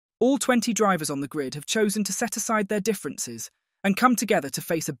All 20 drivers on the grid have chosen to set aside their differences and come together to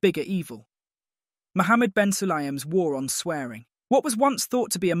face a bigger evil: Mohammed bin Sulayem's war on swearing. What was once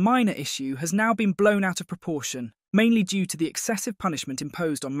thought to be a minor issue has now been blown out of proportion, mainly due to the excessive punishment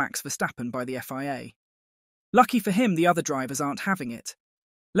imposed on Max Verstappen by the FIA. Lucky for him, the other drivers aren't having it.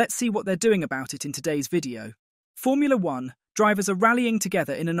 Let's see what they're doing about it in today's video. Formula One drivers are rallying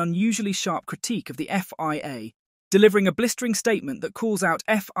together in an unusually sharp critique of the FIA, delivering a blistering statement that calls out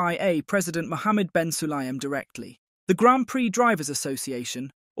FIA President Mohammed bin Sulayem directly. The Grand Prix Drivers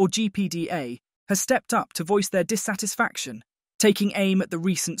Association, or GPDA, has stepped up to voice their dissatisfaction, taking aim at the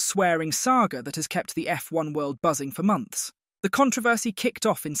recent swearing saga that has kept the F1 world buzzing for months. The controversy kicked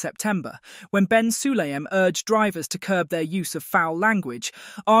off in September, when bin Sulayem urged drivers to curb their use of foul language,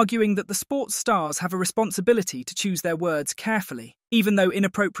 arguing that the sports stars have a responsibility to choose their words carefully, even though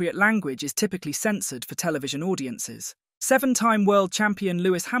inappropriate language is typically censored for television audiences. Seven-time world champion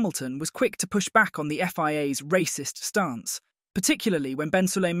Lewis Hamilton was quick to push back on the FIA's racist stance, particularly when bin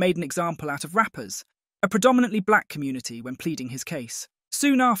Sulayem made an example out of rappers, a predominantly black community, when pleading his case.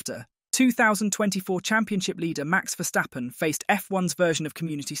 Soon after, 2024 championship leader Max Verstappen faced F1's version of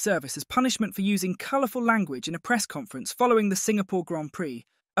community service as punishment for using colourful language in a press conference following the Singapore Grand Prix,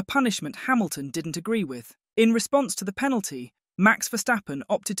 a punishment Hamilton didn't agree with. In response to the penalty, Max Verstappen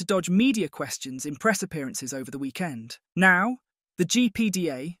opted to dodge media questions in press appearances over the weekend. Now, the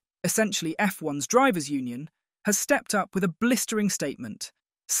GPDA, essentially F1's drivers' union, has stepped up with a blistering statement,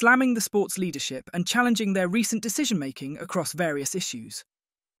 slamming the sport's leadership and challenging their recent decision-making across various issues.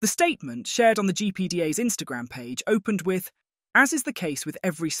 The statement, shared on the GPDA's Instagram page, opened with, "As is the case with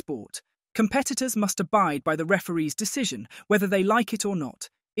every sport, competitors must abide by the referee's decision, whether they like it or not,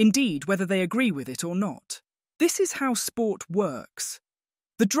 indeed whether they agree with it or not. This is how sport works.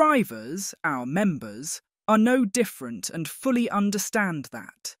 The drivers, our members, are no different and fully understand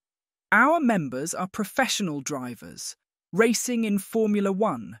that. Our members are professional drivers, racing in Formula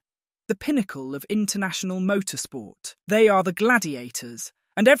One, the pinnacle of international motorsport. They are the gladiators,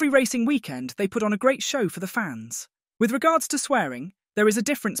 and every racing weekend they put on a great show for the fans. With regards to swearing, there is a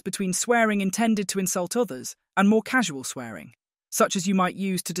difference between swearing intended to insult others and more casual swearing, such as you might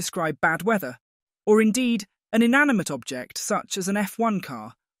use to describe bad weather, or indeed an inanimate object such as an F1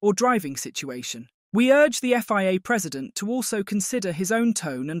 car or driving situation. We urge the FIA president to also consider his own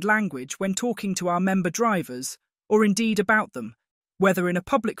tone and language when talking to our member drivers, or indeed about them, whether in a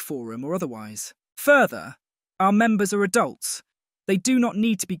public forum or otherwise. Further, our members are adults. They do not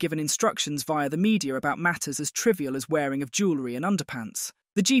need to be given instructions via the media about matters as trivial as wearing of jewellery and underpants.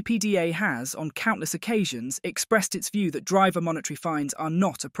 The GPDA has, on countless occasions, expressed its view that driver monetary fines are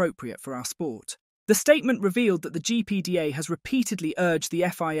not appropriate for our sport. The statement revealed that the GPDA has repeatedly urged the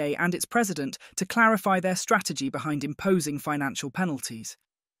FIA and its president to clarify their strategy behind imposing financial penalties.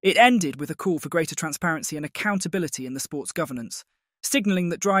 It ended with a call for greater transparency and accountability in the sport's governance, signalling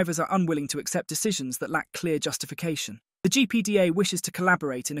that drivers are unwilling to accept decisions that lack clear justification. The GPDA wishes to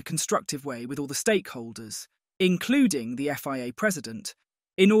collaborate in a constructive way with all the stakeholders, including the FIA president,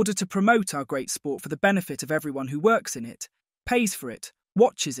 in order to promote our great sport for the benefit of everyone who works in it, pays for it,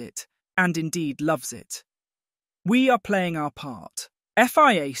 watches it, and indeed loves it. We are playing our part.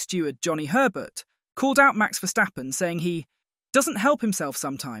 FIA steward Johnny Herbert called out Max Verstappen, saying he doesn't help himself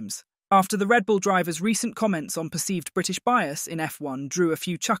sometimes, after the Red Bull driver's recent comments on perceived British bias in F1 drew a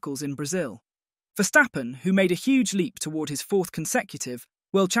few chuckles in Brazil. Verstappen, who made a huge leap toward his fourth consecutive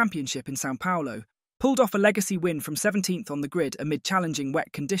World Championship in São Paulo, pulled off a legacy win from 17th on the grid amid challenging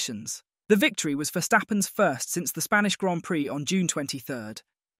wet conditions. The victory was Verstappen's first since the Spanish Grand Prix on June 23rd,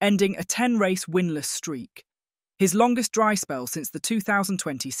 ending a 10-race winless streak, his longest dry spell since the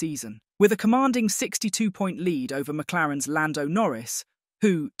 2020 season. With a commanding 62-point lead over McLaren's Lando Norris,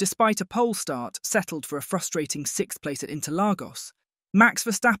 who, despite a pole start, settled for a frustrating 6th place at Interlagos, Max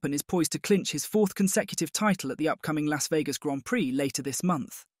Verstappen is poised to clinch his fourth consecutive title at the upcoming Las Vegas Grand Prix later this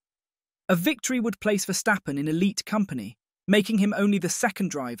month. A victory would place Verstappen in elite company, making him only the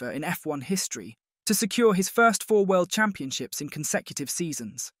second driver in F1 history to secure his first 4 world championships in consecutive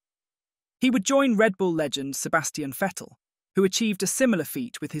seasons. He would join Red Bull legend Sebastian Vettel, who achieved a similar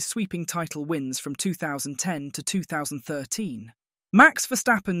feat with his sweeping title wins from 2010 to 2013. Max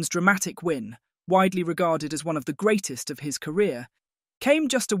Verstappen's dramatic win, widely regarded as one of the greatest of his career, came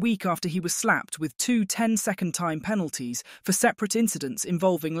just a week after he was slapped with 2 10-second time penalties for separate incidents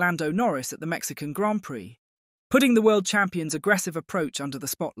involving Lando Norris at the Mexican Grand Prix, putting the world champion's aggressive approach under the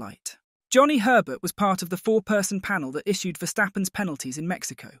spotlight. Johnny Herbert was part of the 4-person panel that issued Verstappen's penalties in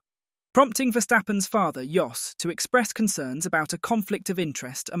Mexico, prompting Verstappen's father, Jos, to express concerns about a conflict of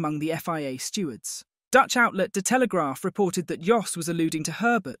interest among the FIA stewards. Dutch outlet De Telegraaf reported that Jos was alluding to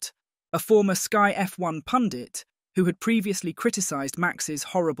Herbert, a former Sky F1 pundit who had previously criticised Max's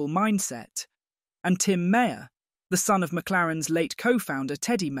horrible mindset, and Tim Mayer, the son of McLaren's late co-founder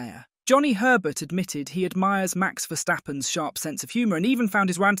Teddy Mayer. Johnny Herbert admitted he admires Max Verstappen's sharp sense of humour and even found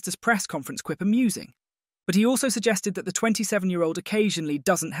his rant at his press conference quip amusing. But he also suggested that the 27-year-old occasionally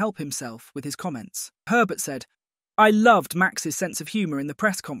doesn't help himself with his comments. Herbert said, "I loved Max's sense of humour in the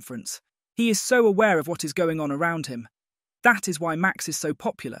press conference. He is so aware of what is going on around him. That is why Max is so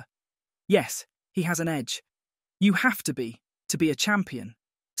popular. Yes, he has an edge. You have to be a champion.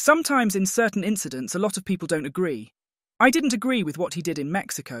 Sometimes in certain incidents, a lot of people don't agree. I didn't agree with what he did in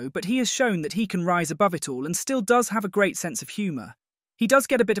Mexico, but he has shown that he can rise above it all and still does have a great sense of humour. He does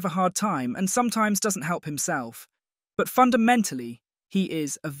get a bit of a hard time and sometimes doesn't help himself. But fundamentally, he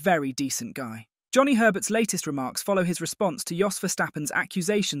is a very decent guy." Johnny Herbert's latest remarks follow his response to Jos Verstappen's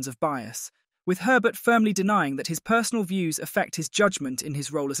accusations of bias, with Herbert firmly denying that his personal views affect his judgment in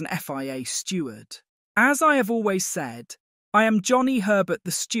his role as an FIA steward. "As I have always said, I am Johnny Herbert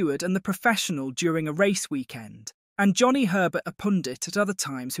the steward and the professional during a race weekend, and Johnny Herbert a pundit at other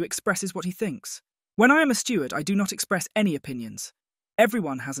times who expresses what he thinks. When I am a steward, I do not express any opinions.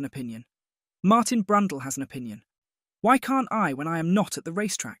 Everyone has an opinion. Martin Brundle has an opinion. Why can't I when I am not at the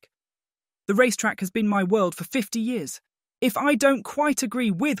racetrack? The racetrack has been my world for 50 years. If I don't quite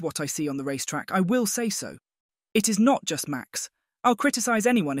agree with what I see on the racetrack, I will say so. It is not just Max. I'll criticise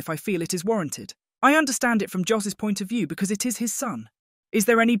anyone if I feel it is warranted. I understand it from Jos's point of view because it is his son. Is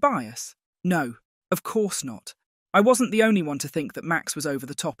there any bias? No, of course not. I wasn't the only one to think that Max was over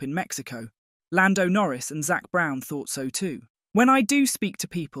the top in Mexico. Lando Norris and Zach Brown thought so too. When I do speak to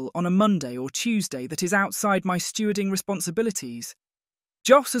people on a Monday or Tuesday that is outside my stewarding responsibilities,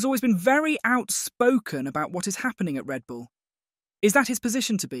 Jos has always been very outspoken about what is happening at Red Bull. Is that his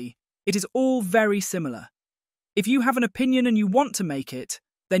position to be? It is all very similar. If you have an opinion and you want to make it,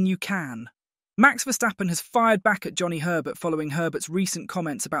 then you can." Max Verstappen has fired back at Johnny Herbert following Herbert's recent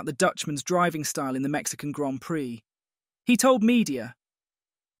comments about the Dutchman's driving style in the Mexican Grand Prix. He told media,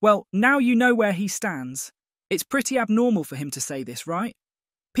 "Well, now you know where he stands. It's pretty abnormal for him to say this, right?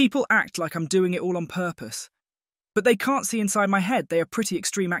 People act like I'm doing it all on purpose. But they can't see inside my head. They are pretty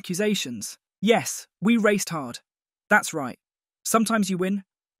extreme accusations. Yes, we raced hard. That's right. Sometimes you win,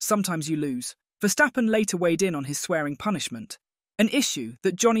 sometimes you lose." Verstappen later weighed in on his swearing punishment, an issue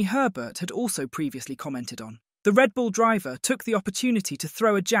that Johnny Herbert had also previously commented on. The Red Bull driver took the opportunity to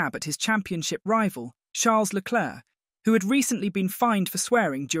throw a jab at his championship rival, Charles Leclerc, who had recently been fined for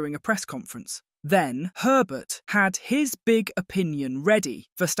swearing during a press conference. Then, Herbert had his big opinion ready,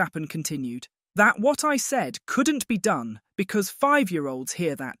 Verstappen continued, that what I said couldn't be done because 5-year-olds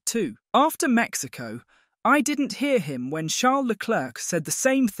hear that too. After Mexico, I didn't hear him when Charles Leclerc said the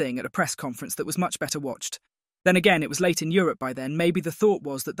same thing at a press conference that was much better watched. Then again, it was late in Europe by then. Maybe the thought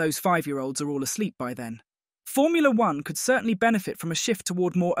was that those 5-year-olds are all asleep by then. Formula One could certainly benefit from a shift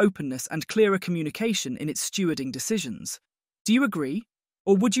toward more openness and clearer communication in its stewarding decisions. Do you agree?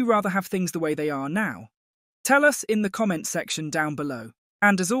 Or would you rather have things the way they are now? Tell us in the comments section down below.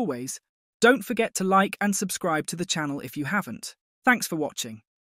 And as always, don't forget to like and subscribe to the channel if you haven't. Thanks for watching.